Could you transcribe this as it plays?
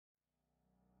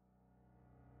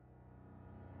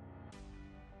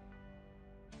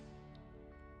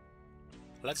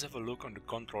Let's have a look on the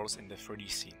controls in the 3D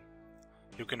scene.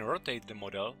 You can rotate the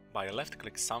model by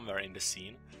left-click somewhere in the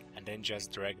scene and then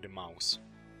just drag the mouse,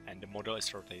 and the model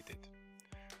is rotated.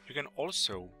 You can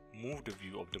also move the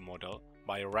view of the model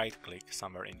by right-click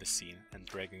somewhere in the scene and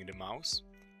dragging the mouse.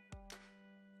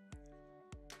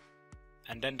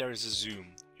 And then there is a zoom.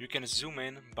 You can zoom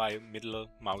in by middle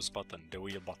mouse button, the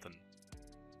wheel button.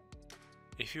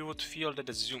 If you would feel that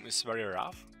the zoom is very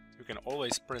rough, you can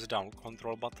always press down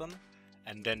Control button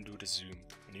and then do the zoom,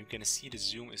 and you can see the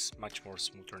zoom is much more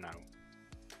smoother now.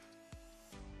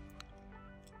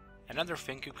 Another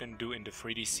thing you can do in the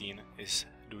 3D scene is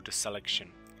do the selection.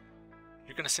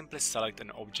 You can simply select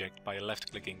an object by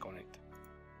left clicking on it.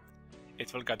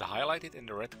 It will get highlighted in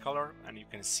the red color and you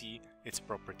can see its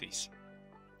properties.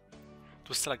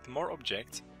 To select more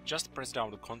objects, just press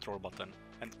down the Control button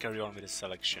and carry on with the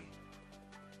selection.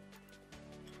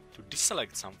 To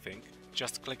deselect something,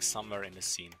 just click somewhere in the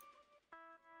scene.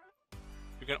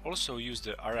 You can also use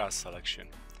the area selection,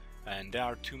 and there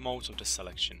are two modes of the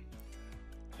selection.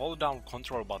 Hold down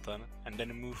Control button and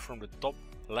then move from the top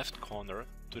left corner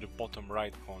to the bottom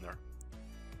right corner.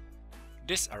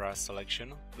 This area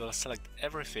selection will select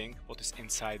everything what is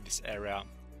inside this area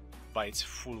by its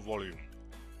full volume.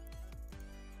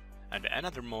 And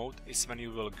another mode is when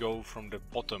you will go from the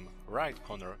bottom right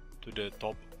corner to the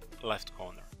top left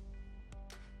corner.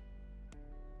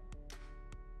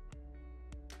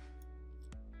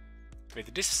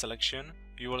 With this selection,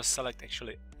 you will select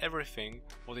actually everything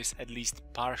what is at least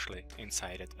partially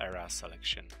inside that area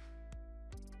selection.